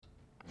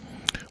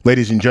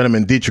Ladies and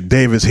gentlemen, Dietrich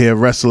Davis here,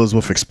 Wrestlers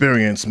with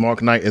Experience.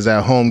 Mark Knight is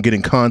at home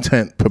getting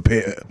content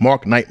prepared.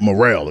 Mark Knight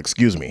Morrell,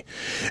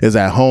 is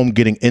at home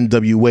getting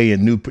NWA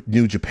and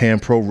New Japan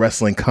Pro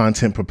Wrestling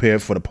content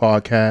prepared for the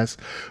podcast.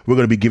 We're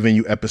going to be giving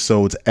you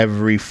episodes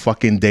every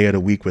fucking day of the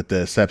week with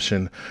the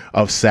exception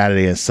of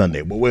Saturday and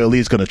Sunday. But we're at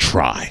least going to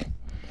try.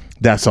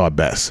 That's our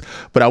best.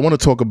 But I want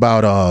to talk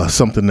about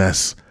something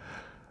that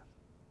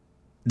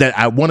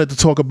I wanted to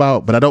talk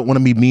about, but I don't want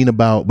to be mean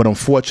about. But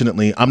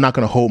unfortunately, I'm not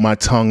going to hold my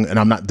tongue, and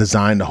I'm not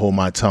designed to hold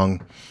my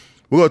tongue.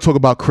 We're going to talk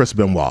about Chris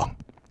Benoit.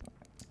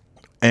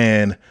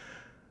 And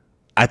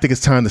I think it's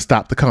time to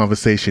stop the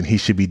conversation. He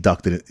should be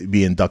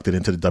inducted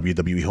into the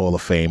WWE Hall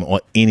of Fame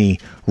or any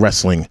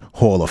wrestling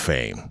Hall of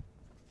Fame.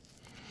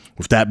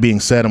 With that being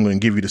said, I'm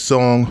going to give you the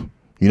song.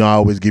 You know,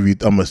 I'm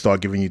going to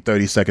start giving you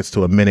 30 seconds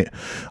to a minute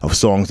of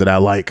songs that I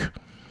like.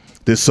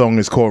 This song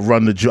is called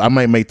Run the Jewels. I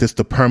might make this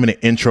the permanent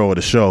intro of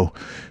the show.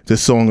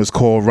 This song is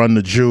called Run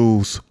the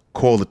Jewels,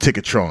 Call the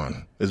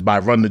Ticketron. It's by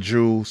Run the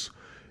Jewels,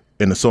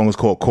 and the song is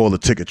called Call the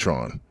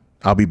Ticketron.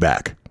 I'll be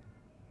back.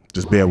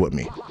 Just bear with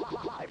me.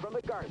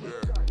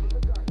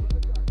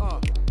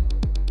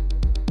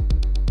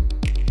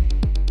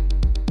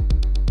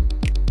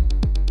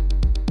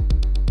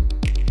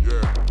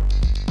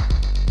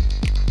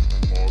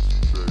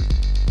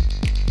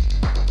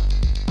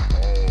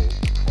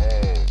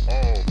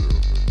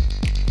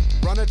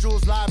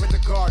 Jewels live at the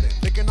garden,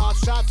 licking off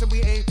shots and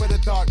we aim for the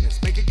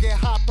darkness. Make it get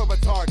hot for a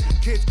target.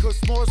 Kids cook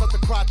s'mores off the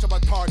crotch of our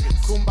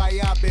targets.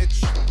 Kumbaya,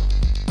 bitch.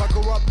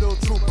 Buckle up, little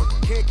trooper.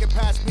 Can't get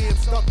past me, I'm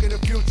stuck in the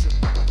future.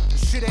 The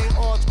shit ain't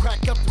all it's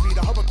cracked up to be. The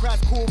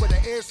hovercraft's cool, but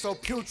the air's so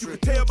putrid. You can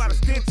tell by the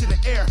stench in the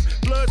air.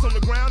 Blood's on the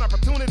ground,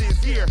 opportunity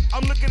is here.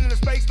 I'm looking into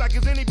space like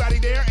is anybody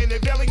there? And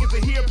if aliens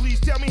are here, please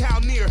tell me how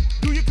near.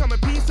 Do you come in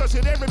peace or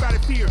should everybody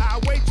fear? I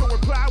await your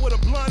reply with a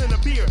blunt and a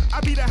beer.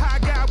 I be the high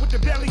guy with the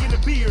belly and the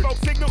beard. Smoke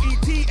signal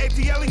ET,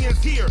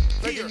 aliens here.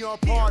 Begging your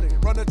pardon.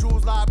 Run the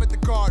Jewels live at the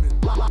garden.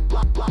 Live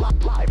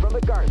from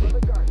the garden. Live from the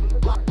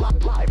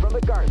garden. Live from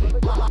the garden.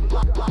 Run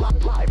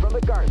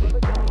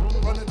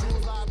the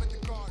Jewels live at the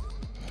garden.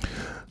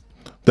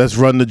 That's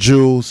Run the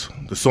Jewels.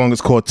 The song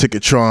is called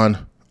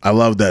Ticketron. I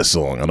love that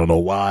song. I don't know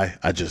why.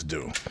 I just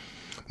do.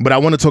 But I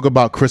want to talk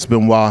about Chris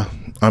Benoit.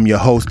 I'm your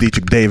host,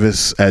 Dietrich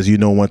Davis. As you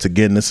know, once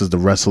again, this is the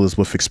Wrestlers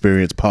with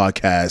Experience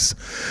podcast.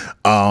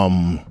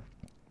 I'm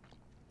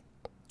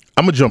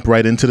going to jump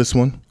right into this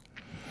one.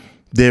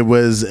 There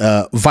was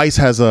Vice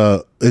has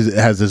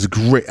this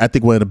great, I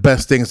think one of the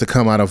best things to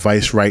come out of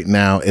Vice right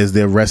now is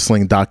their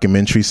wrestling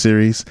documentary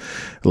series.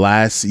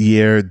 Last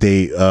year,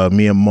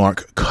 me and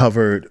Mark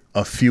covered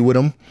a few of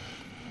them.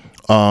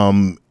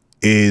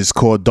 Is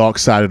called Dark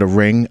Side of the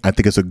Ring. I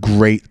think it's a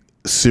great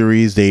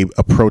series. They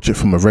approach it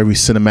from a very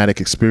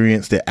cinematic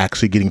experience. They're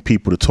actually getting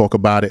people to talk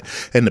about it.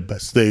 And the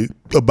best thing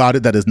about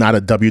it, that is not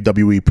a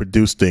WWE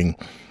produced thing.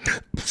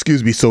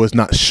 So it's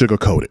not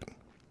sugar-coated.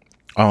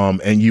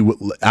 And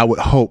I would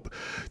hope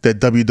that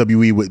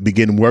WWE would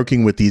begin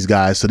working with these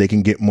guys so they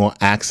can get more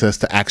access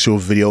to actual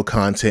video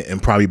content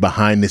and probably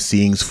behind the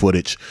scenes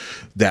footage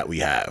that we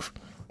have.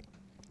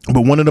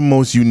 But one of the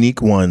most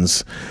unique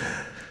ones,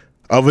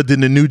 other than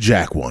the New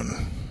Jack one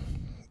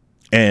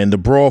and the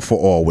Brawl for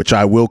All, which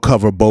I will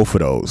cover both of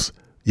those,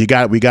 we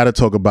got to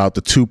talk about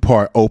the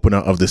 2-part opener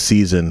of the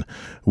season,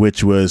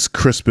 which was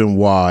Chris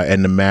Benoit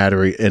and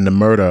the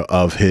murder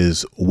of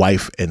his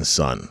wife and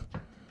son.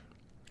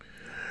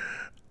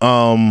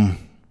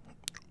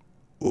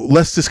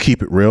 Let's just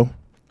keep it real.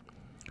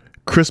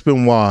 Chris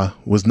Benoit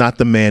was not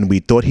the man we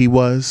thought he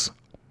was.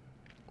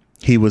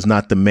 He was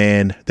not the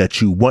man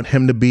that you want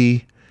him to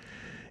be.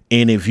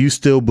 And if you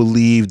still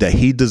believe that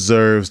he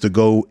deserves to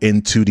go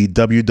into the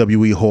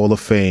WWE Hall of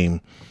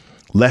Fame,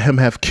 let him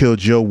have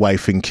killed your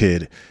wife and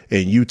kid,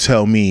 and you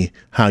tell me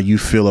how you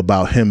feel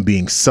about him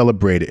being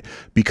celebrated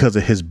because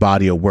of his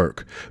body of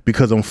work.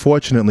 Because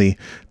unfortunately,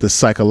 the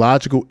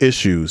psychological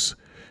issues,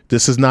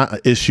 this is not an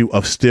issue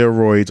of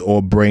steroids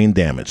or brain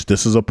damage.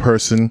 This is a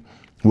person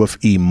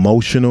with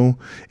emotional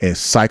and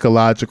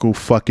psychological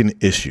fucking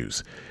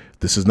issues.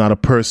 This is not a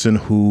person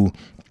who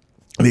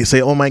they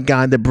say, oh my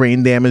God, the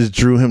brain damage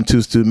drew him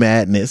to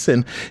madness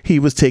and he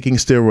was taking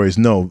steroids.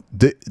 No,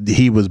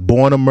 he was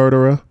born a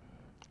murderer.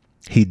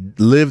 He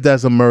lived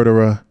as a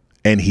murderer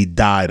and he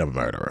died a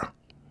murderer.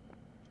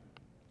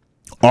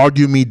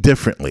 Argue me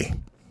differently.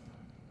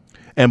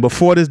 And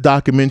before this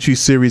documentary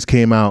series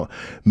came out,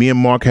 me and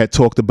Mark had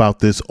talked about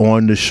this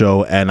on the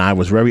show, and I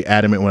was very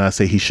adamant when I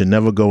say he should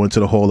never go into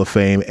the Hall of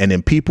Fame. And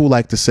then people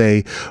like to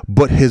say,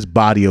 but his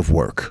body of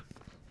work.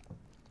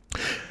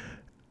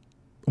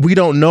 We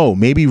don't know.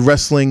 Maybe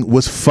wrestling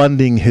was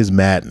funding his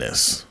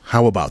madness.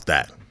 How about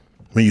that?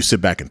 When you sit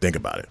back and think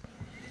about it.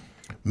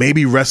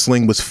 Maybe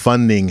wrestling was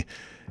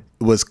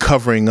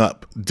covering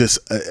up this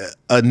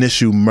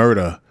initial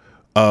murder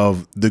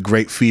of the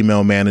great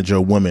female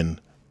manager woman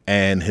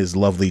and his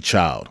lovely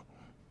child.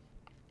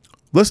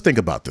 Let's think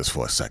about this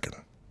for a second.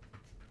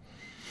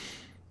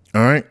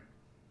 All right.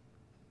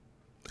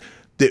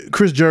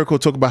 Chris Jericho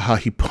talked about how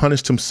he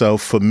punished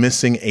himself for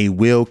missing a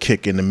wheel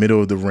kick in the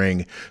middle of the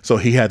ring, so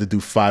he had to do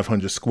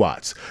 500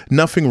 squats.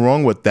 Nothing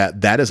wrong with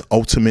that. That is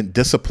ultimate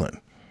discipline.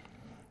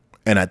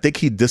 And I think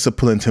he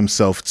disciplined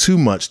himself too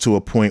much to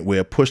a point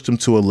where it pushed him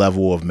to a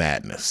level of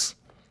madness.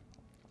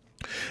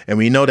 And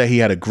we know that he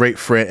had a great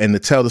friend. And to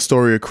tell the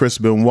story of Chris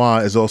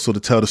Benoit is also to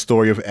tell the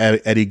story of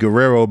Eddie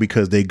Guerrero,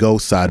 because they go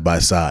side by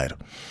side.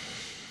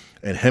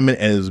 And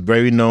it was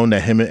very known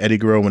that him and Eddie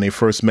Guerrero, when they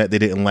first met, they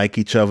didn't like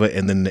each other.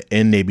 And then in the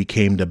end, they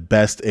became the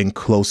best and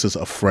closest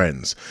of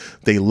friends.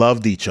 They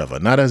loved each other,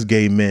 not as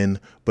gay men,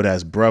 but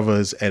as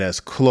brothers and as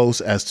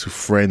close as to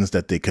friends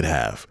that they could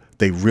have.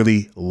 They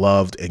really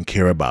loved and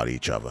care about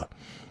each other.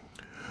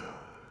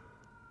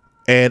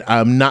 And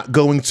I'm not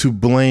going to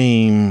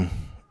blame.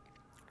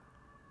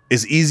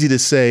 It's easy to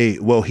say,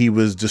 well, he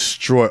was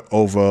distraught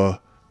over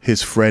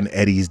his friend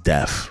Eddie's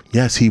death.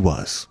 Yes, he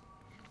was.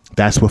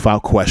 That's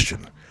without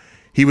question.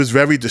 He was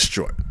very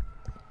distraught.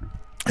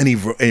 And he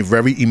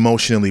very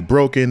emotionally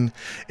broken,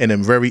 and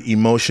then very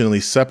emotionally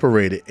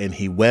separated. And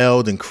he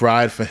wailed and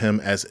cried for him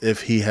as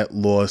if he had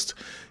lost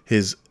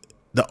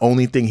the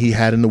only thing he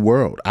had in the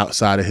world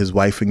outside of his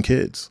wife and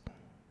kids.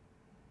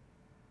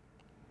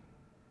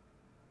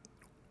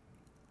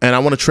 And I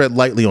want to tread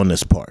lightly on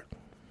this part.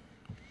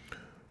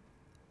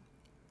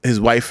 His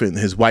wife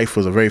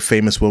was a very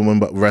famous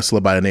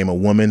wrestler by the name of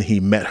Woman. He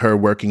met her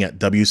working at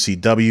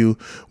WCW.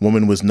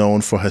 Woman was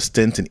known for her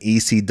stint in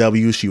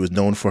ECW. She was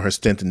known for her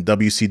stint in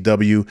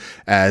WCW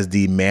as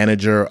the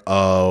manager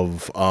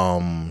of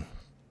one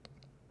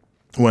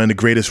of the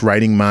greatest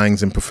writing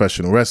minds in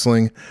professional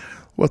wrestling.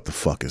 What the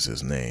fuck is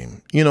his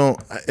name? You know,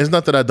 it's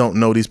not that I don't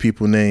know these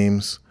people's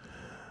names.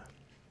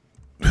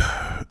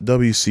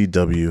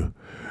 WCW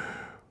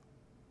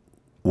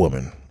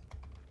Woman.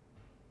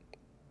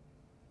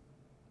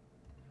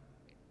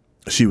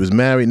 She was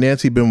married.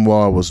 Nancy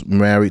Benoit was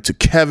married to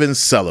Kevin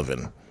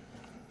Sullivan.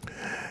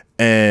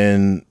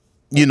 And,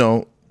 you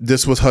know,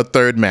 this was her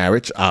third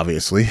marriage,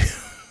 obviously.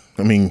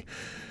 I mean,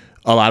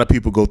 a lot of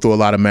people go through a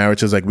lot of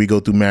marriages, like we go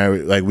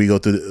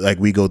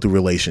through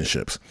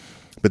relationships.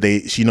 But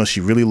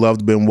she really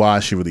loved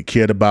Benoit. She really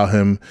cared about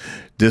him.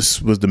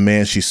 This was the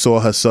man she saw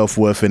herself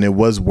with, and it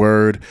was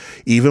word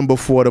even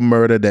before the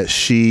murder that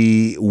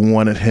she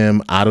wanted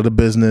him out of the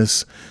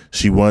business.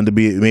 She wanted to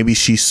be, maybe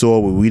she saw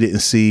what we didn't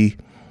see.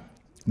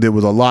 There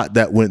was a lot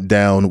that went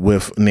down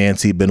with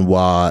Nancy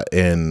Benoit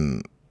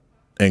and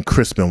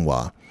Chris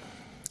Benoit.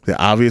 There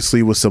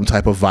obviously was some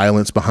type of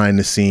violence behind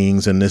the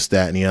scenes and this,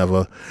 that, and the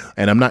other.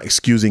 And I'm not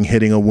excusing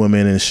hitting a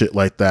woman and shit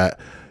like that.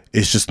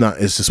 It's just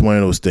one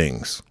of those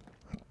things.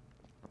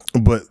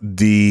 But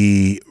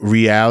the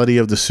reality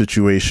of the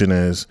situation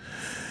is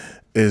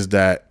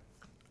that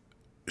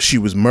she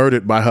was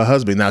murdered by her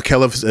husband. Now, it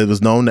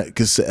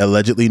was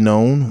allegedly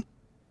known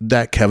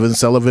that Kevin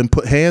Sullivan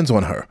put hands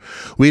on her.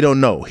 We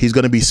don't know. He's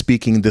going to be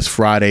speaking this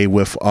Friday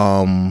with,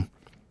 I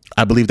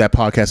believe that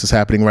podcast is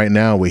happening right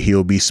now, where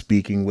he'll be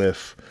speaking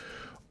with,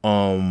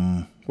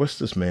 what's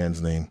this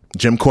man's name?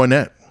 Jim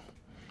Cornette.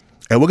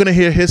 And we're going to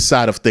hear his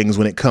side of things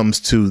when it comes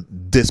to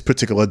this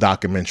particular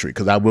documentary,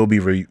 because I will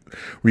be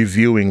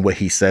reviewing what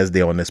he says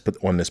there on this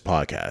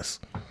podcast.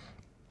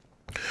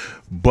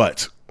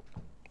 But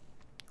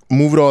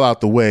move it all out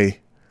the way.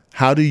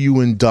 How do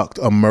you induct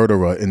a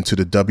murderer into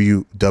the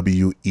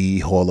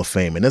WWE Hall of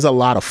Fame? And there's a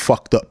lot of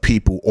fucked up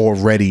people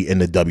already in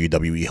the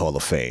WWE Hall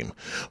of Fame,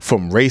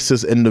 from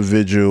racist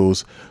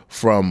individuals,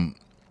 from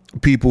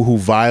people who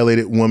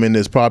violated women.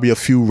 There's probably a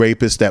few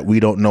rapists that we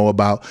don't know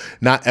about.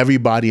 Not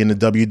everybody in the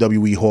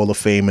WWE Hall of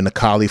Fame and the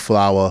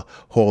Cauliflower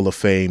Hall of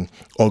Fame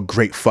are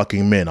great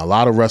fucking men. A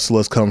lot of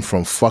wrestlers come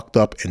from fucked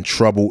up and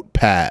troubled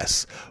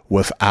past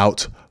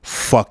without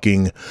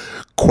fucking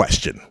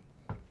question.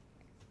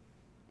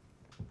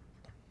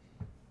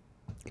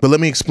 But let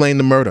me explain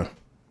the murder.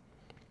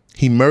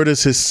 He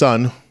murders his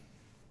son,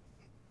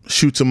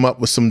 shoots him up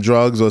with some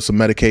drugs or some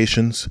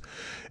medications,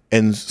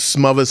 and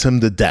smothers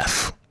him to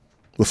death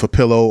with a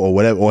pillow or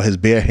whatever, or his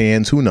bare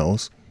hands, who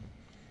knows.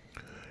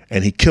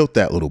 And he killed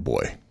that little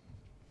boy.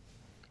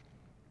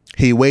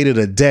 He waited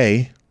a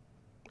day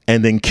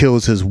and then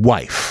kills his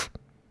wife,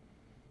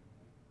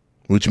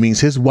 which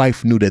means his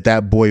wife knew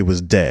that boy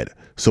was dead.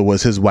 So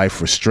was his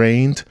wife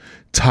restrained,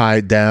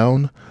 tied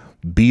down,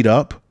 beat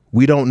up?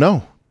 We don't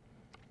know.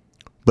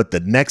 But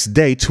the next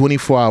day,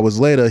 24 hours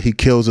later, he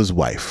kills his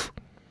wife.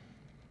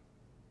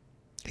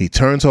 He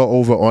turns her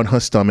over on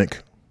her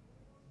stomach.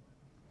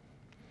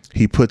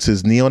 He puts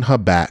his knee on her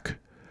back.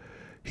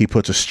 He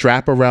puts a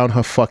strap around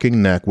her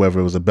fucking neck, whether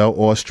it was a belt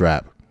or a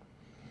strap.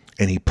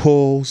 And he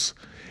pulls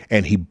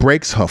and he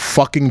breaks her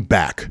fucking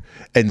back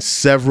in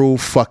several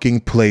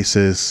fucking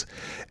places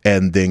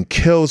and then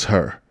kills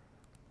her.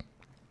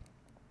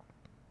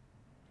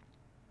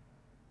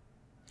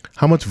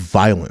 How much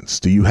violence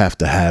do you have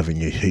to have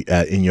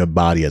in your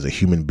body as a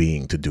human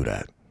being to do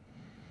that?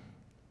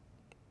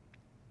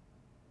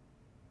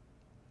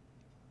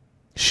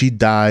 She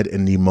died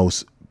in the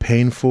most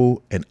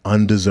painful and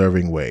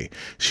undeserving way.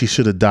 She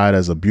should have died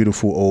as a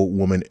beautiful old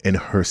woman in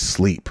her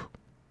sleep.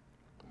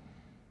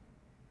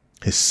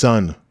 His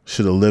son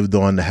should have lived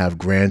on to have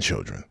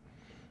grandchildren.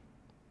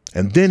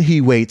 And then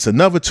he waits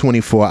another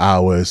 24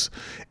 hours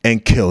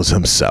and kills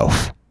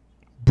himself.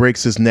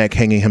 Breaks his neck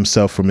hanging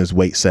himself from his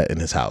weight set in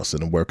his house,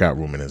 in the workout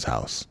room in his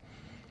house.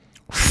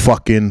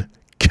 Fucking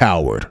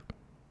coward.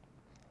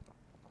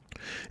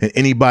 And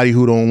anybody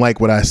who don't like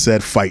what I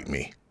said, fight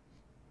me.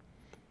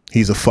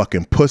 He's a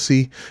fucking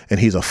pussy and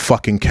he's a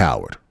fucking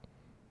coward.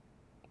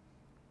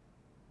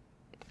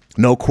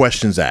 No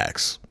questions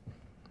asked.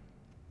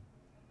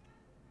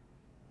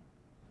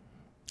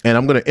 And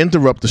I'm going to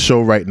interrupt the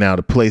show right now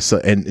to play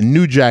and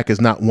New Jack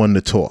is not one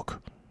to talk.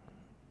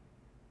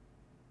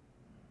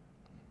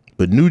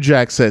 But New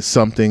Jack said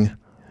something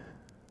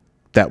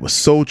that was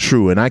so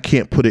true, and I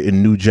can't put it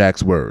in New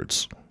Jack's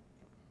words.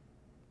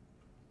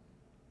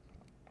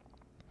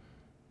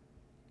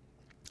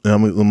 And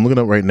I'm looking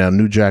up right now,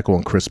 New Jack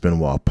on Chris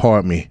Benoit.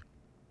 Pardon me.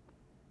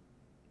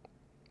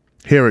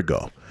 Here it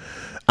go.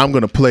 I'm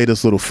going to play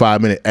this little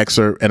 5-minute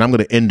excerpt, and I'm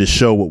going to end the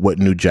show with what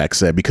New Jack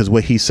said, because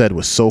what he said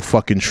was so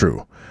fucking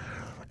true.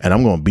 And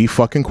I'm going to be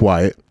fucking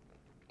quiet,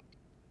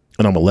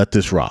 and I'm going to let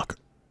this rock.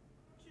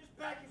 Just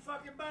pack your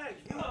fucking bags.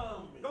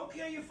 Go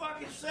kill your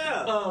fucking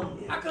self.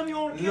 How come you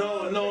want to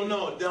kill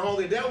No.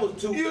 That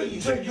was too easy.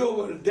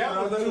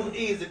 That was too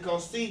easy.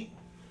 Cause see,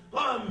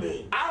 I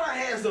done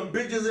had some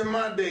bitches in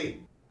my day.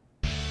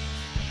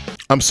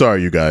 I'm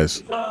sorry, you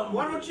guys. Why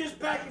don't you just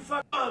pack your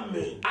fucking...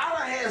 I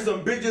done had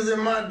some bitches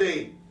in my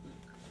day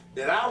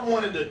that I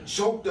wanted to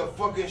choke the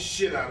fucking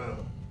shit out of.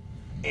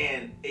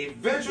 And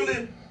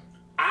eventually,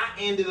 I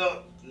ended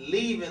up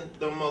leaving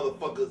the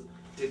motherfuckers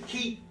to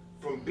keep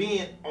from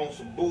being on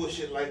some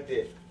bullshit like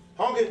that.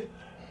 Honky,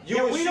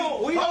 We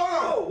don't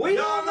know.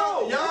 Y'all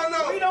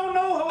know. We don't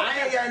know. I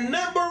ain't got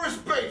nothing but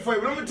respect for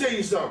you. But let me tell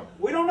you something.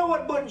 We don't know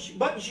what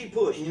button she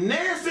pushed.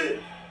 Nancy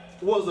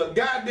was a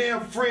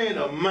goddamn friend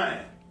of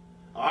mine.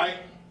 Alright?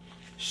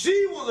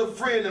 She was a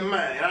friend of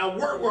mine. And I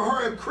worked with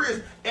her and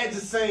Chris at the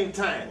same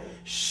time.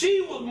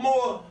 She was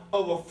more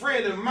of a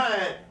friend of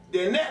mine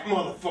than that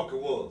motherfucker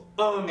was.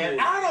 And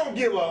I don't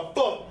give a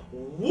fuck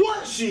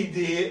what she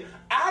did.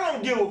 I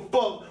don't give a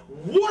fuck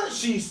what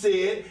she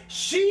said.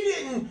 She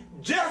didn't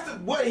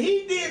what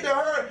he did to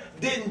her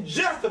didn't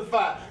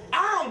justify.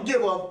 I don't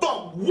give a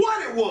fuck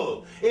what it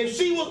was. If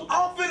she was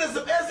off into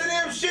some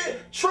S&M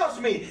shit,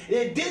 trust me,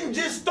 it didn't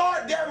just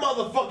start that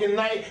motherfucking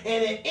night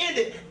and it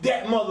ended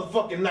that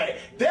motherfucking night.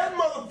 That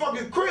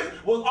motherfucking Chris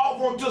was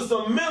off onto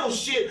some mental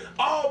shit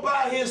all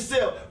by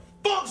himself.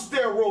 Fuck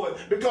steroids,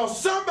 because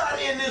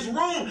somebody in this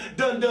room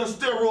done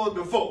steroids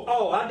before.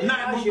 Oh, I did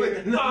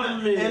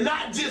and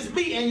not just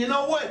me. And you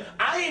know what?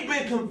 I ain't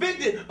been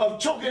convicted of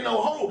choking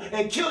no hoe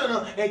and killing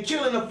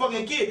a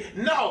fucking kid.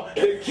 No,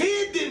 the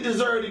kid didn't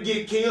deserve to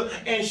get killed,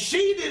 and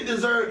she didn't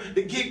deserve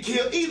to get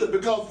killed either.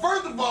 Because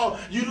first of all,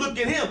 you look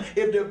at him.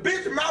 If the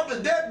bitch mouth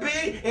is that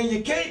big and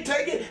you can't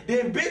take it,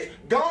 then bitch,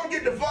 go on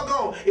get the fuck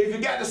on. If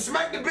you got to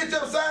smack the bitch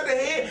upside the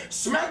head,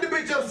 smack the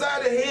bitch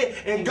upside the head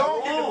and go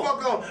on get the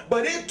fuck on.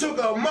 But it took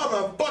a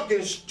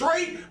motherfucking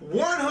straight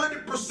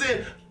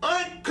 100%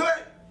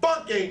 uncut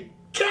fucking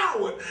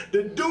coward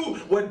to do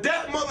what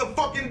that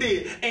motherfucking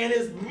did. And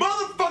his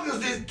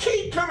motherfuckers just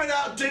keep coming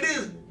out to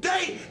this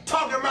day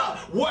talking about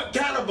what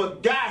kind of a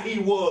guy he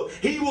was.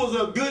 He was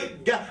a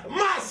good guy.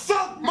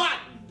 Suck my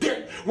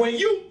dick. When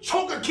you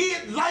choke a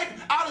kid's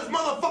life out his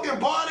motherfucking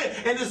body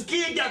and this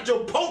kid got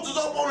your posters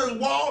up on his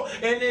wall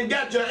and then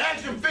got your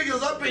action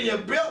figures up in your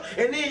belt,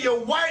 and then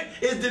your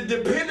wife is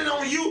dependent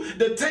on you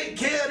to take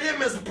care of them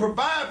and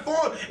provide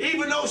for them,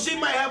 even though she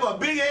might have a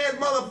big ass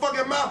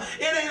motherfucking mouth,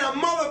 it ain't a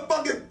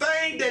motherfucking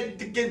thing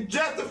that can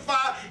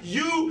justify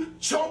you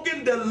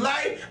choking the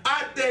life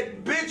out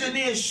that bitch and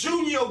then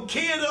shooting your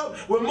kid up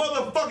with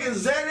motherfucking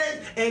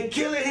Xanax and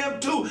killing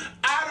him too.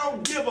 I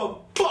don't give a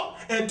fuck.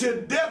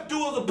 Until death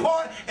do us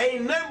apart,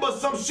 ain't nothing but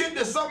some shit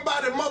that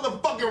somebody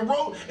motherfucking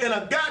wrote in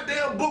a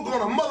goddamn book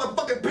on a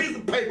motherfucking piece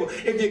of paper.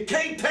 If you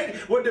can't take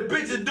what the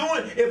bitch is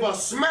doing, if a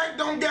smack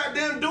don't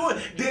goddamn do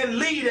it, then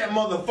leave that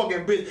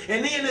motherfucking bitch.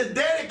 And then his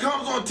daddy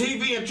comes on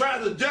TV and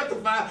tries to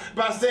justify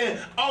by saying,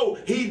 oh,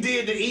 he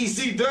did the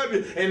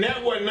ECW and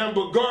that wasn't nothing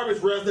but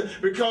garbage wrestling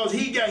because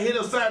he got hit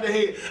upside the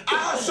head.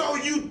 I'll show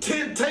you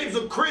 10 tapes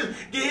of Chris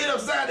get hit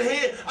upside the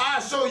head.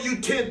 I'll show you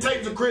 10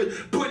 tapes of Chris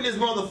putting his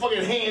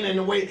motherfucking hand in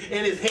the way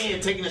and his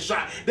hand taking a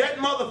shot. That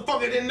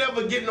motherfucker didn't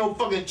never get no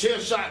fucking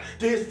chair shot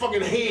to his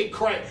fucking head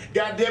crack.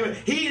 God damn it.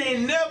 He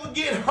didn't never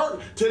get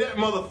hurt to that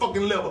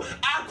motherfucking level.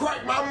 I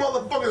cracked my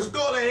motherfucking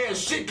skull and had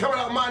shit coming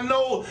out my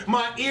nose,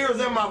 my ears,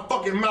 and my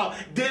fucking mouth.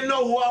 Didn't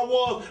know who I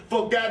was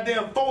for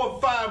goddamn 4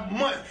 or 5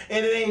 months.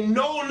 And it ain't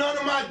none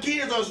of my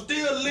kids are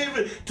still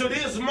living to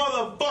this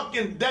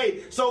motherfucking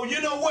day. So you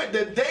know what?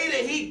 The day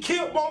that he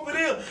killed both of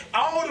them,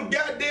 all the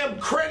goddamn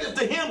credits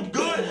to him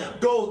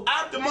good goes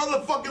out the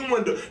motherfucking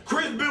window.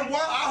 Chris Benoit,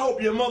 I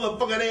hope your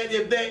motherfucking ass,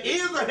 if there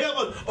is a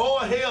heaven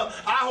or a hell,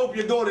 I hope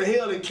you go to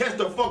hell and catch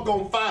the fuck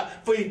on fire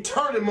for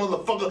eternity,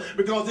 motherfucker,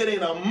 because it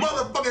ain't a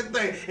motherfucking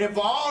thing. And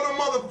for all the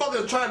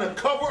motherfuckers trying to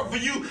cover up for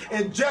you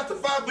and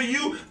justify for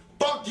you,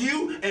 fuck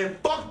you and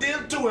fuck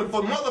them too. And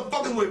for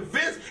motherfuckers with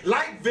Vince,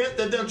 like Vince,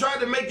 that done tried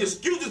to make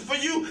excuses for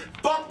you,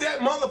 fuck that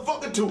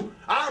motherfucker too.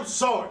 I'm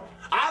sorry.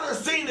 I done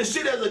seen the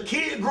shit as a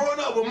kid growing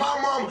up with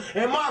my mama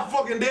and my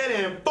fucking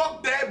daddy, and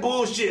fuck that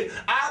bullshit.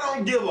 I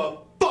don't give a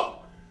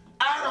fuck.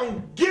 I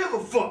don't give a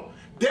fuck.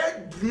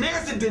 That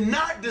Nancy did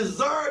not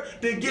deserve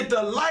to get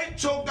the life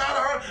choked out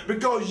of her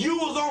because you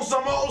was on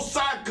some old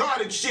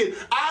psychotic shit.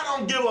 I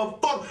don't give a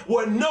fuck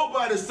what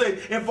nobody say.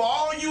 And for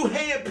all you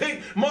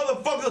hand-picked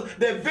motherfuckers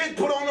that Vince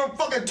put on them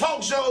fucking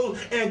talk shows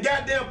and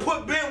goddamn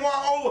put Benoit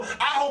over,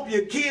 I hope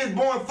your kids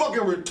born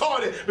fucking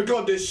retarded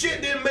because the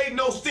shit didn't make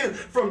no sense.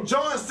 From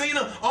John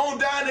Cena on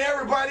down to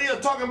everybody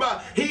else talking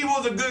about he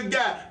was a good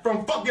guy.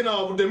 From fucking the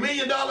 $1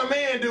 Million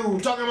Man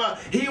dude talking about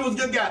he was a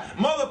good guy.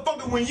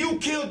 Motherfucker, when you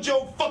killed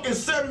your fucking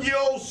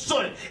 7-year-old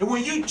son, and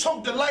when you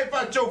choked the life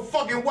out your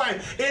fucking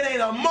wife, it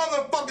ain't a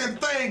motherfucking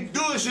thing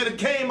good should have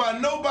came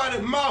out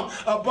nobody's mouth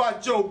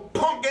about your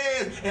punk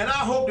ass, and I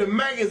hope the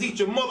maggots eat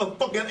your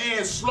motherfucking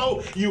ass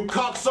slow, you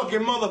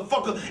cocksucking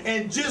motherfucker.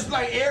 And just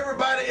like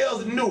everybody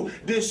else knew,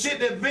 this shit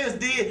that Vince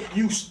did,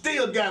 you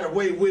still got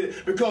away with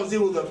it because it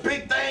was a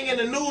big thing in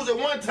the news at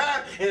one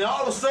time, and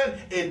all of a sudden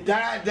it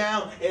died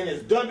down, and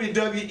it's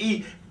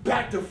WWE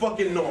back to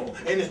fucking normal.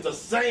 And it's the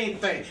same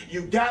thing.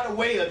 You got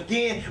away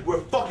again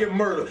with fucking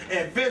murder.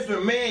 And Vince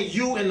McMahon,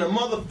 you and the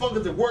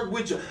motherfuckers that work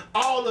with you,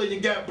 all of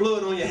you got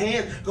blood on your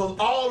hands because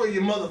all of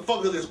you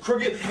motherfuckers is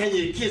crooked and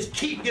your kids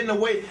keep getting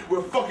away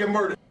with fucking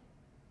murder.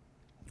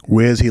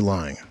 Where's he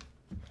lying?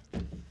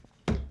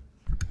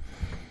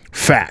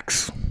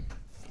 Facts.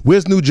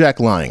 Where's New Jack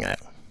lying at?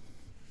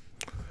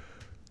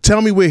 Tell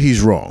me where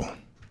he's wrong.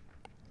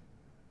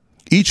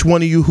 Each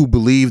one of you who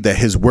believe that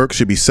his work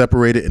should be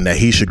separated and that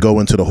he should go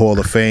into the Hall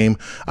of Fame,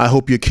 I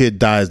hope your kid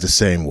dies the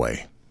same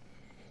way.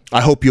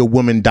 I hope your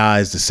woman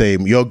dies the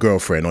same, your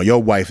girlfriend or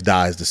your wife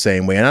dies the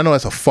same way. And I know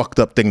that's a fucked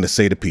up thing to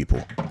say to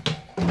people.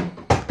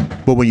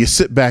 But when you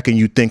sit back and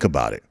you think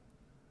about it,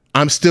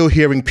 I'm still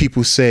hearing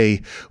people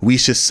say we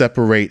should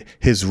separate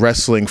his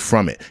wrestling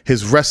from it.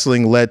 His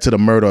wrestling led to the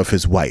murder of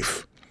his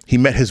wife. He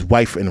met his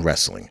wife in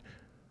wrestling.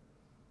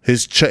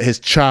 His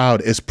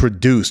child is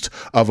produced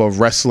of a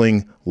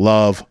wrestling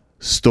love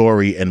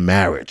story and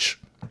marriage.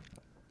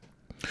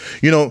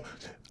 You know,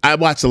 I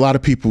watch a lot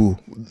of people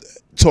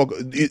talk.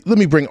 Let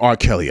me bring R.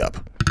 Kelly up.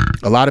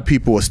 A lot of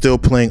people are still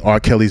playing R.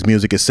 Kelly's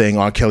music and saying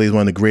R. Kelly is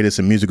one of the greatest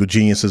and musical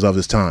geniuses of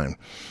his time.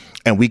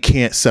 And we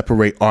can't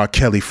separate R.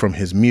 Kelly from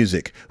his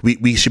music.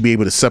 We should be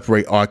able to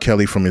separate R.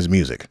 Kelly from his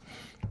music.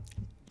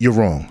 You're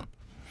wrong.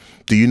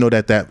 Do you know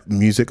that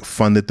music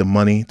funded the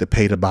money to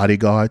pay the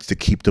bodyguards to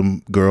keep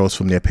them girls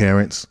from their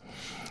parents?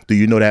 Do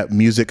you know that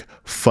music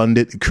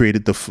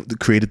created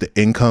the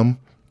income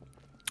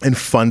and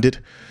funded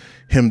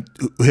him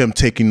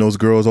taking those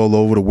girls all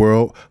over the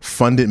world,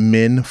 funded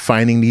men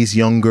finding these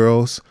young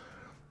girls,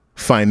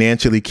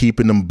 financially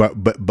keeping them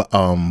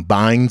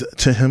bind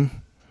to him?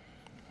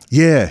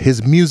 Yeah,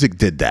 his music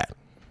did that.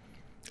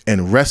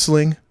 And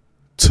wrestling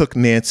took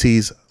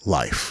Nancy's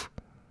life.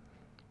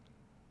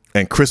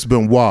 And Chris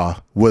Benoit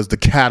was the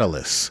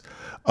catalyst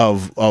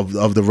of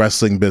the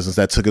wrestling business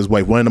that took his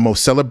wife. One of the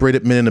most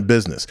celebrated men in the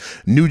business.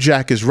 New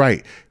Jack is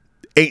right.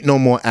 Ain't no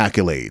more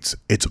accolades.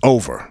 It's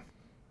over.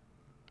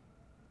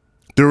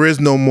 There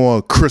is no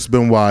more Chris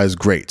Benoit is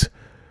great.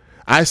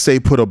 I say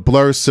put a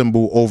blur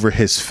symbol over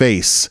his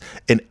face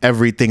in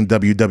everything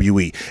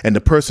WWE. And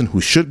the person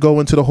who should go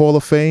into the Hall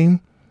of Fame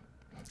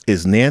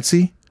is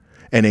Nancy.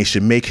 And they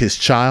should make his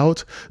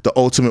child the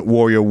Ultimate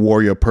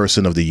Warrior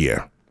Person of the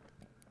Year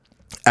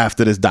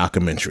after this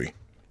documentary.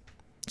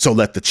 So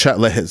let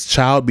his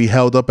child be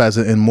held up as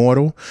an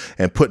immortal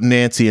and put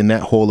Nancy in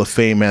that Hall of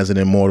Fame as an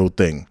immortal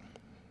thing.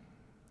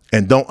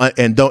 And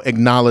don't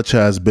acknowledge her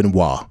as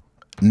Benoit.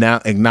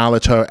 Now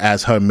acknowledge her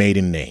as her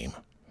maiden name.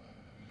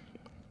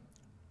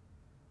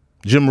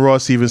 Jim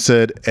Ross even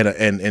said,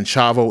 and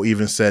Chavo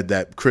even said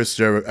that Chris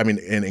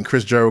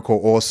Jericho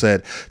all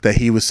said that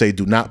he would say,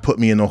 "Do not put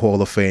me in the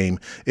Hall of Fame.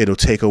 It'll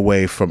take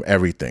away from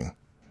everything."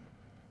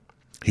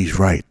 He's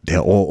right. They're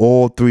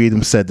all three of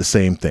them said the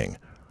same thing.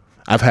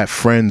 I've had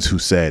friends who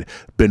said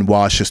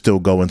Benoit should still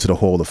go into the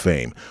Hall of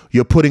Fame.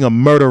 You're putting a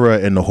murderer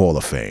in the Hall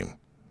of Fame.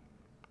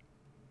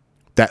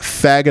 That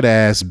faggot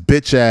ass,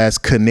 bitch ass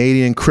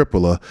Canadian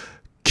crippler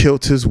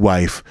killed his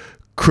wife,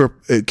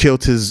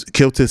 killed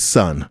his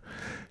son,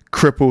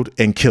 crippled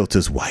and killed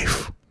his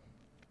wife.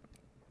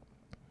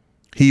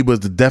 He was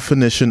the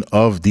definition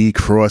of the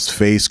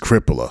cross-face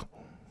crippler.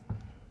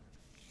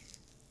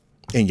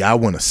 And y'all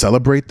want to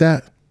celebrate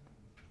that?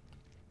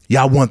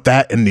 Y'all want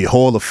that in the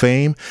Hall of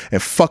Fame?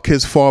 And fuck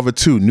his father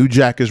too. New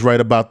Jack is right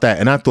about that.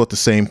 And I thought the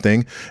same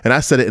thing. And I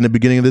said it in the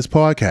beginning of this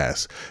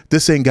podcast.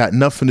 This ain't got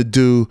nothing to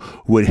do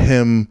with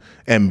him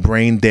and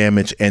brain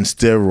damage and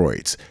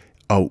steroids.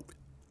 Oh,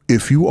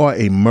 if you are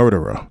a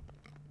murderer,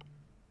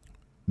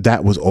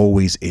 that was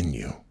always in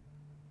you.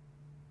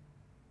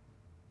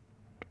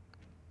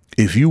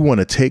 If you want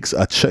to take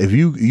if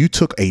you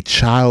took a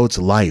child's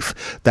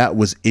life, that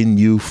was in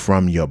you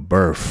from your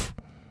birth.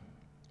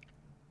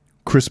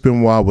 Chris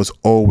Benoit was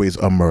always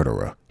a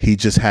murderer. He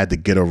just had to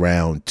get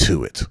around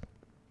to it.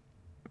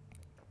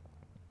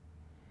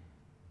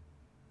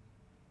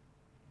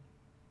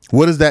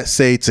 What does that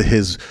say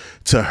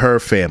to her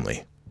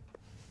family?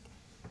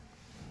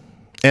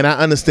 And I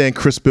understand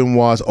Chris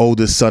Benoit's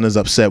oldest son is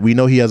upset. We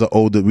know there's an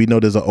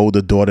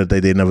older daughter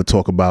that they never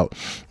talk about.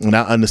 And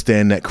I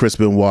understand that Chris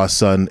Benoit's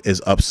son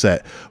is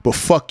upset. But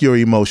fuck your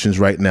emotions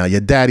right now. Your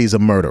daddy's a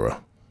murderer.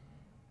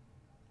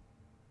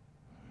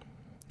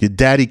 Your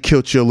daddy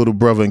killed your little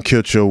brother and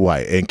killed your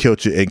wife and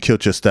killed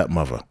your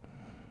stepmother.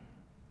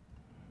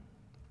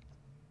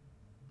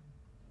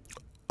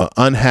 An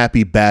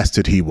unhappy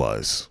bastard he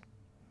was.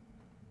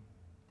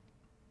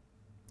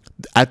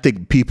 I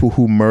think people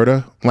who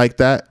murder like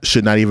that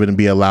should not even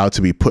be allowed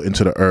to be put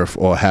into the earth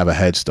or have a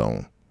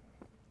headstone.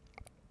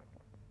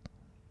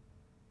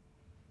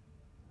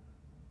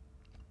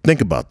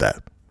 Think about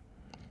that.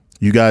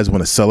 You guys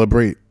want to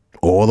celebrate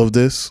all of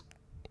this?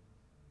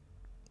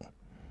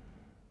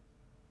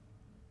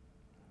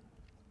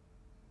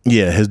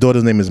 Yeah, his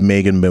daughter's name is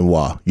Megan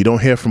Benoit. You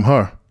don't hear from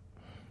her.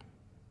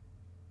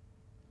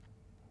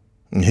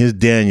 And here's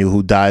Daniel,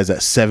 who dies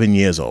at 7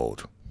 years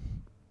old.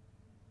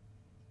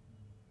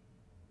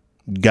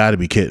 Gotta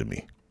be kidding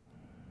me.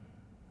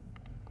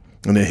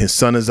 And then his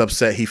son is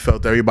upset. He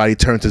felt everybody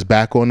turned his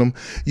back on him.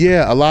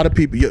 Yeah, a lot of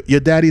people.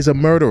 Your daddy's a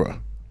murderer.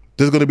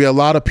 There's going to be a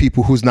lot of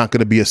people who's not going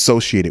to be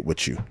associated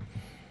with you.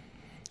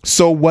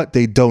 So what?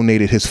 They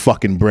donated his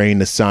fucking brain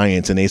to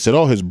science, and they said,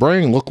 oh, his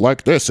brain looked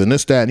like this and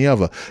this, that, and the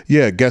other.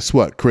 Yeah, guess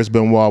what? Chris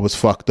Benoit was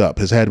fucked up.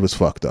 His head was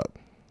fucked up.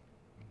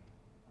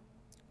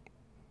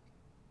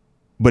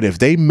 But if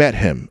they met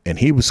him and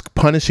he was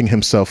punishing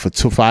himself for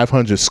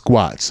 500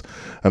 squats,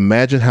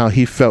 imagine how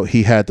he felt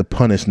he had to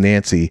punish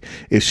Nancy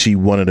if she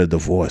wanted a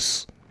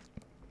divorce.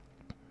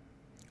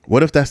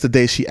 What if that's the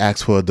day she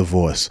asked for a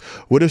divorce?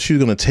 What if she's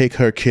going to take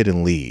her kid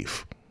and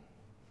leave?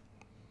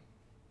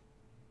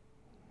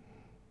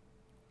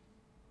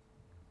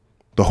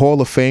 The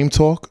Hall of Fame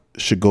talk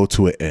should go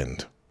to an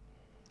end.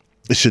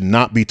 It should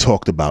not be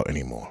talked about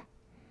anymore.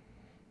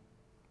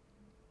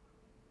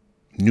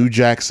 New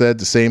Jack said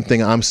the same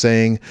thing I'm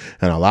saying,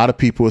 and a lot of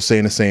people are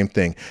saying the same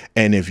thing.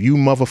 And if you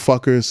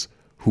motherfuckers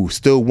who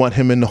still want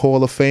him in the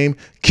Hall of Fame,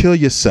 kill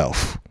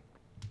yourself.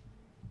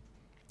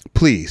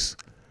 Please,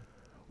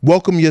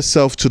 welcome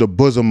yourself to the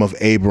bosom of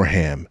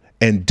Abraham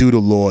and do the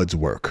Lord's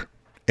work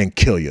and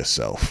kill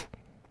yourself.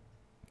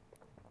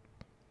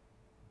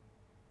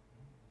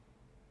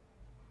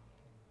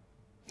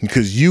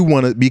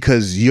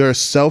 Because your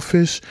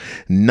selfish,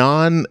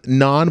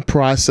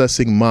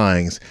 non-processing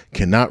minds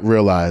cannot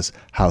realize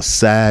how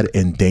sad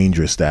and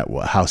dangerous that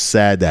was, how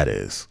sad that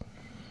is.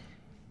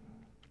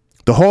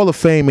 The Hall of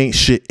Fame ain't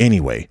shit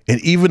anyway. And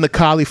even the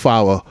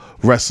Cauliflower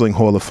Wrestling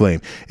Hall of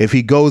Fame, if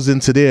he goes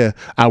into there,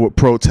 I would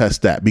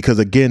protest that, because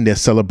again, they're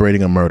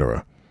celebrating a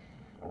murderer.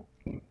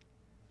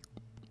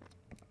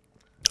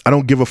 I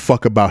don't give a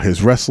fuck about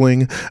his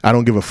wrestling. I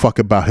don't give a fuck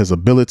about his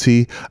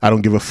ability. I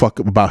don't give a fuck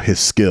about his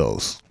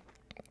skills.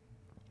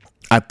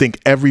 I think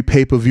every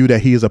pay-per-view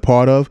that he is a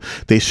part of,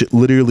 they should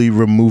literally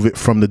remove it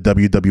from the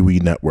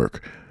WWE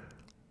network.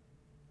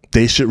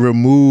 They should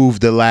remove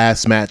the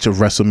last match of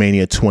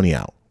WrestleMania 20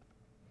 out.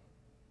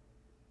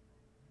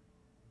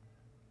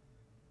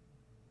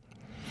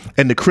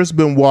 And the Chris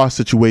Benoit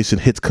situation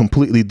hits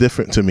completely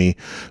different to me,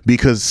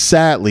 because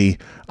sadly,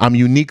 I'm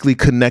uniquely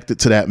connected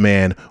to that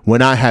man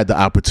when I had the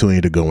opportunity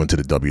to go into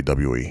the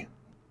WWE.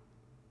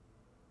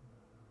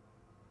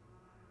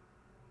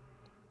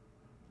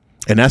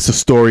 And that's a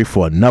story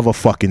for another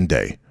fucking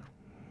day.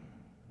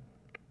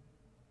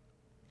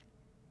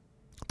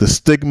 The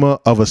stigma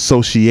of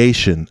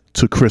association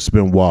to Chris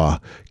Benoit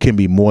can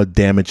be more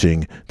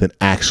damaging than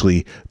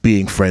actually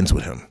being friends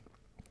with him.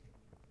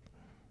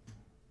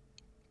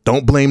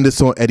 Don't blame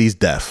this on Eddie's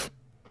death.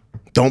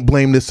 Don't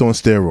blame this on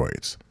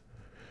steroids.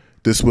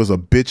 This was a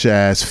bitch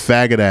ass,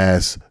 faggot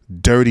ass,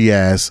 dirty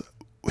ass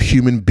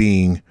human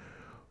being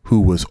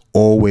who was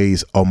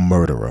always a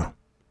murderer.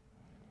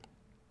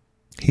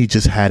 He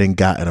just hadn't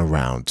gotten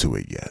around to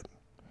it yet.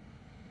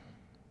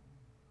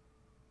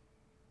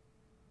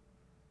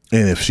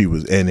 And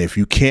if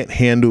you can't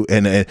handle,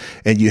 and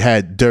you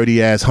had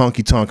dirty ass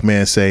honky tonk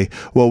man say,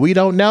 well, we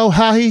don't know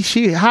how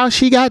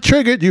she got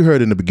triggered. You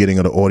heard in the beginning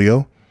of the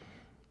audio.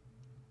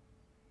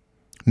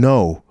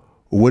 No.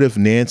 What if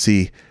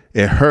Nancy,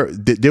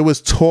 there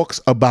was talks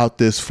about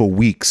this for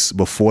weeks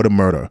before the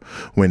murder,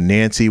 when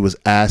Nancy was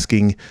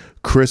asking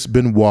Chris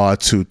Benoit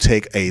to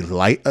take a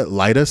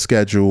lighter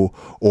schedule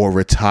or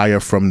retire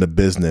from the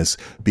business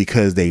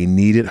because they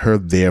needed her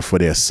there for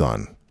their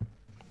son.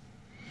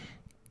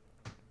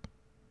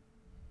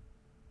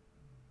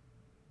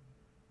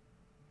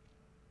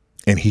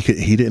 And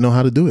he didn't know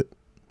how to do it.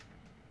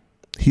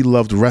 He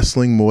loved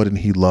wrestling more than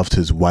he loved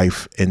his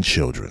wife and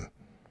children.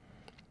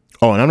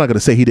 Oh, and I'm not going to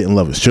say he didn't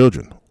love his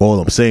children. All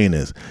I'm saying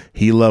is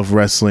he loved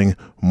wrestling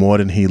more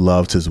than he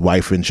loved his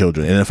wife and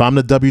children. And if I'm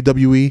the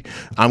WWE,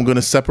 I'm going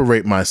to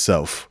separate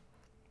myself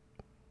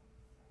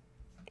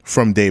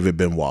from David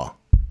Benoit.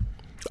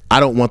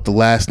 I don't want the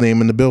last name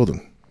in the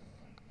building.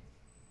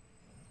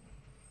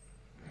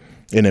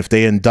 And if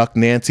they induct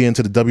Nancy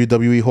into the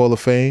WWE Hall of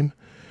Fame,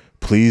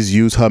 please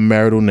use her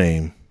marital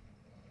name.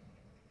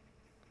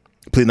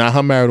 Please, not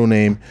her marital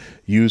name,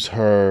 use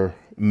her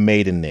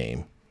maiden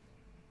name.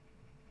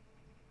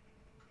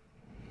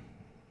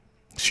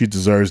 She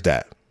deserves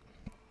that.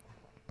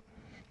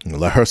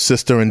 Let her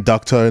sister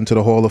induct her into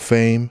the Hall of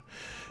Fame,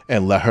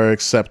 and let her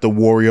accept the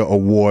Warrior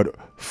Award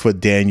for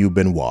Daniel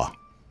Benoit.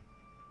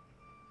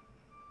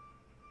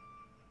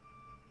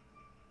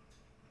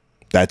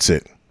 That's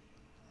it.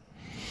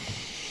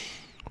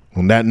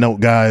 On that note,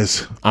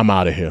 guys, I'm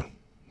out of here.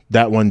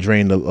 That one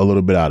drained a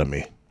little bit out of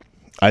me.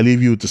 I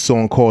leave you with the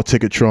song called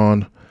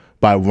Ticketron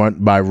by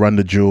Run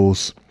the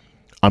Jewels.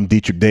 I'm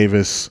Dietrich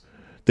Davis.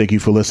 Thank you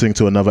for listening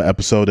to another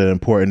episode of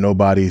Important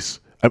Nobodies.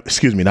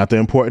 Excuse me, not the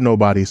Important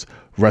Nobodies,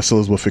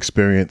 Wrestlers with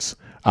Experience.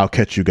 I'll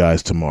catch you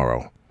guys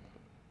tomorrow.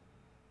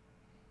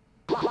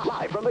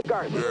 Live from the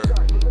garden.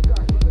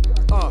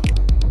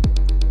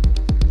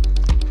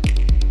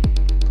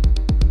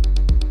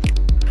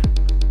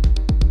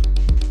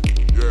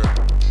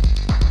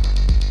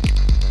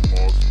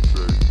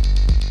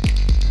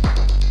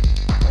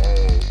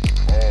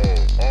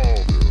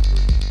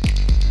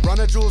 Run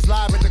the jewels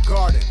live at the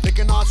garden.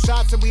 Licking off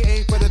shots and we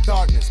aim for the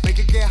darkness. Make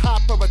it get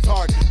hot for a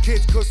target.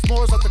 Kids cook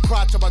s'mores off the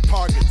crotch of our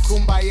targets.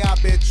 Kumbaya,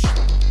 bitch.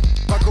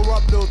 Buckle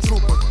up, little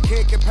trooper.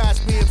 Can't get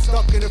past me, I'm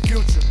stuck in the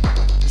future.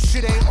 The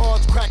shit ain't all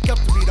it's cracked up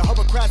to be. The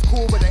hovercraft's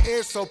cool, but the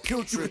air's so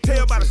putrid. You can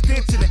tell by the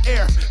stench in the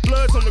air.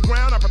 Blood's on the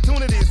ground,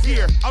 opportunity is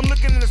here. I'm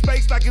looking into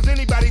space like is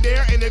anybody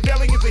there? And if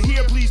aliens are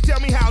here, please tell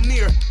me how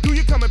near. Do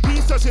you come in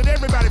peace or should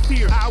everybody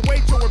fear? I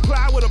await your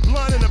reply with a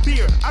blunt and a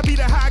beer. I be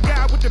the high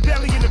guy with the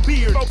belly and the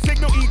beard. Folks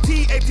signal ET,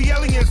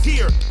 aliens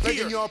here.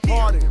 Begging your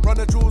pardon. Run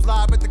the jewels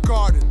live at the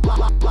garden. Live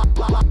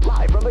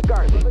from the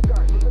garden.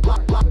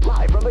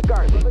 Live from the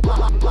garden.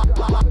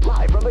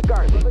 Live from the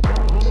garden.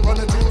 Run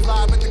the jewels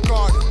live at the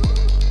garden.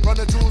 Run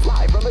the jewels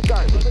Live from the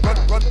garden.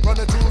 run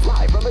the jewels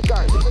Live from the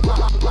garden.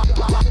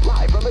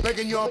 Live from the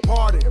Begging your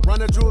pardon. Run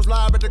the jewels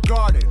live at the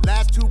garden.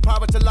 Last two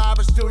pilots alive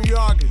are still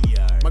yarging.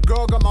 My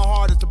girl got my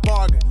heart, it's a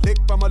bargain. Lick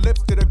from my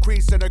lips to the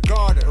crease in the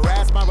garden.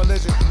 Harass my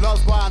religion,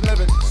 love's why I'm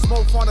living.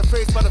 Smoke on the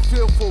face by the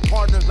fearful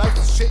partner. Life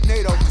is shit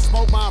NATO, just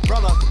smoke my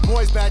umbrella.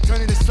 Boys back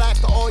turning the slacks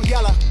to all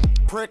yellow.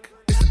 Prick.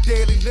 It's a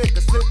daily lick, the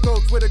slip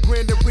throats with a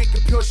grin that reek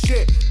of pure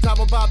shit. Top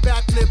about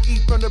backflip,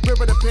 eat from the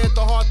river, the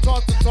panther hard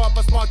toss to talk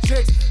by smart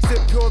chicks. Sip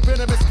pure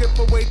venom and skip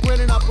away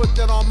grinning. I put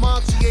that on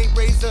mom, she ain't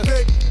razor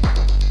thick.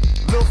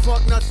 Little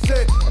fuck not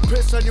sick. I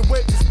piss on your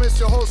whip, dismiss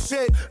your whole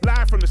shit.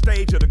 Live from the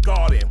stage of the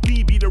garden.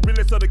 We be the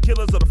realest of the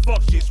killers of the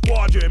fuck shit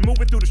squadron.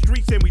 Moving through the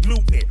streets and we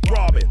looting,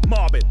 robbing,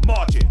 mobbing,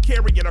 marching,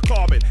 carrying a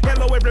carbon.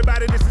 Hello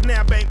everybody, this is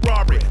now bank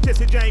robbery.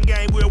 Jesse Jane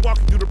gang, we're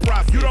walking through the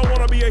process. You don't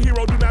wanna be a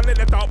hero, do not let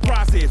that thought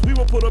process. We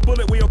will put a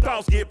bullet where your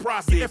thoughts get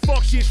processed. Get that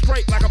fuck shit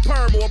straight like a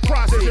perm or a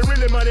process. If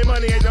really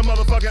money ain't the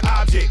motherfucking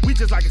object. We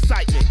just like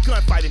excitement,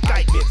 gunfight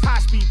indictments. High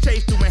speed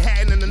chase through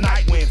Manhattan in the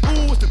night winds.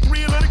 Ooh, it's the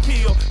thrill of the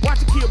kill.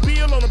 Watch it kill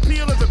Bill on the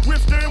peel as a grip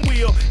steering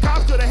wheel.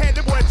 Cops could have had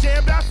the boy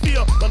jammed, I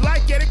feel. But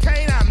like Eddie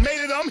Kane, I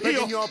made it, I'm here.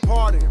 Begging your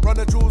pardon. Run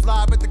the jewels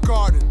live at the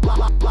garden.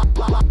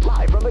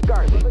 Live from the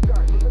garden.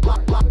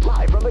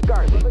 Live from the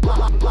garden.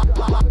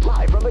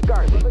 Live from the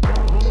garden.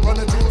 Run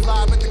the jewels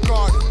live at the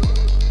garden.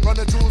 Run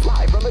the jewels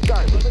Live from the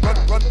garden.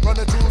 run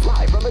the jewels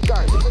Live from the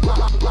garden.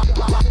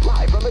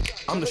 Live from the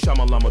I'm the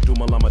Shama Lama, do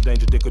my lama,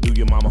 danger dick or do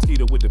your mama.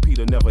 Skeeter with the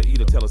Peter, never eat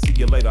her, tell her, see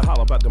you later.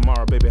 Holla about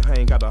tomorrow, baby, I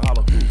ain't got to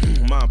holler.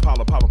 Mine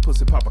Paula, papa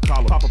pussy, papa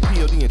collar. Papa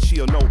POD and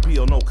chill, no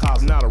bill, no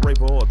cause. Not a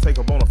raper or a take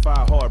up on a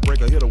fire hard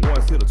breaker. Hit her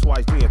once, hit her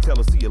twice, then tell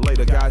her, see you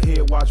later. Got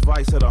head, watch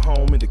Vice, hit her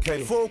home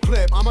indicator. Full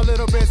clip, I'm a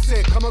little bit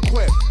sick, come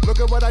equipped. Look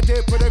at what I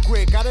did for the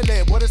grit, gotta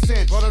live, what a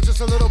cinch. Brought up just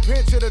a little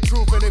pinch of the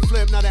truth and they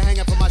flip. Now they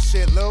hanging for my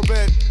shit, little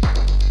bit.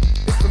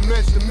 It's the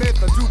mensch, the myth.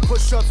 I do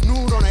push-ups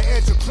nude on the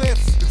edge of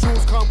cliffs. The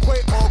jewels come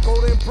quick, all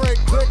golden brick.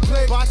 Click,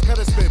 click, box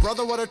cutter spit.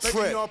 Brother, what a trip.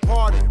 Making your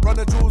party. Run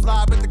the jewels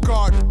live at the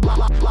garden.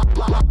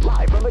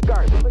 Live from the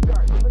garden.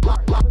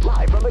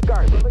 Live from the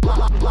garden.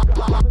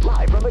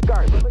 Live from the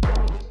garden.